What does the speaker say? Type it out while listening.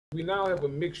We now have a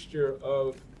mixture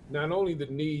of not only the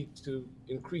need to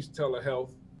increase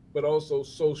telehealth, but also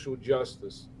social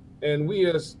justice. And we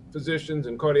as physicians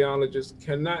and cardiologists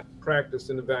cannot practice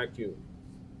in a vacuum.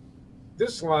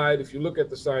 This slide, if you look at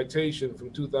the citation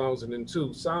from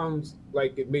 2002, sounds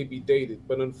like it may be dated,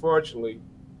 but unfortunately,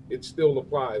 it still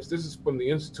applies. This is from the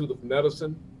Institute of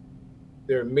Medicine,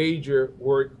 their major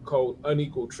work called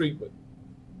Unequal Treatment.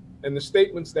 And the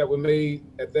statements that were made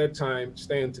at that time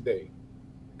stand today.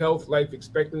 Health, life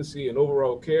expectancy, and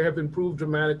overall care have improved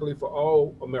dramatically for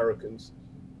all Americans,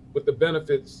 but the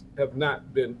benefits have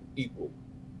not been equal.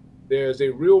 There's a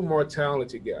real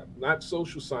mortality gap, not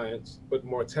social science, but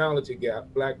mortality gap,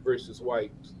 Black versus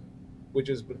white, which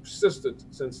has been persistent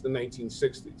since the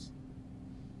 1960s.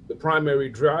 The primary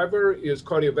driver is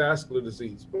cardiovascular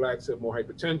disease. Blacks have more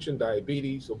hypertension,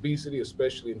 diabetes, obesity,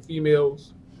 especially in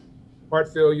females,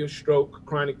 heart failure, stroke,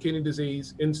 chronic kidney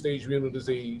disease, end-stage renal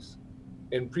disease,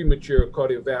 and premature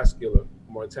cardiovascular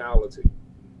mortality.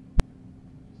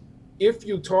 If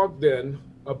you talk then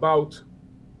about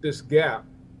this gap,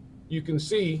 you can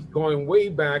see going way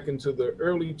back into the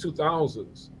early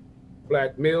 2000s,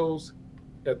 Black males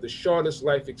had the shortest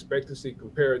life expectancy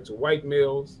compared to white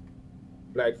males.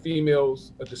 Black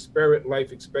females, a disparate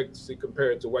life expectancy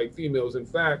compared to white females. In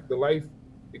fact, the life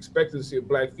expectancy of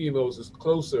Black females is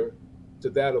closer to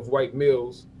that of white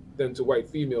males than to white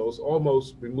females,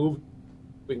 almost removing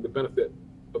the benefit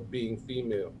of being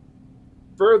female.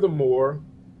 Furthermore,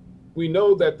 we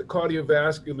know that the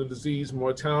cardiovascular disease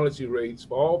mortality rates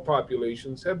for all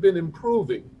populations have been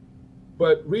improving,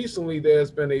 but recently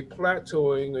there's been a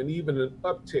plateauing and even an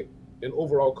uptick in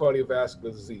overall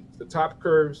cardiovascular disease. The top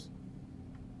curves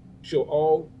show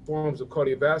all forms of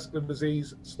cardiovascular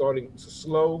disease starting to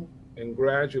slow and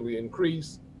gradually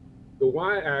increase. The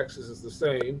y-axis is the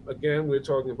same. Again, we're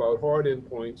talking about hard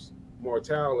endpoints,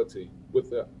 mortality, with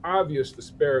the obvious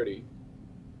disparity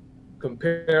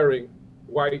comparing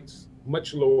whites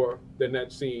much lower than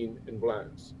that seen in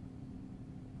Blacks.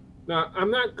 Now,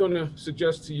 I'm not going to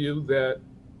suggest to you that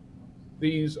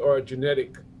these are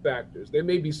genetic factors. There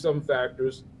may be some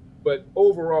factors, but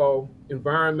overall,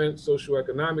 environment,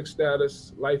 socioeconomic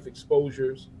status, life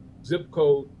exposures, zip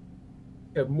code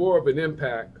have more of an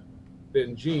impact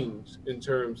than genes in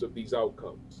terms of these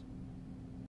outcomes.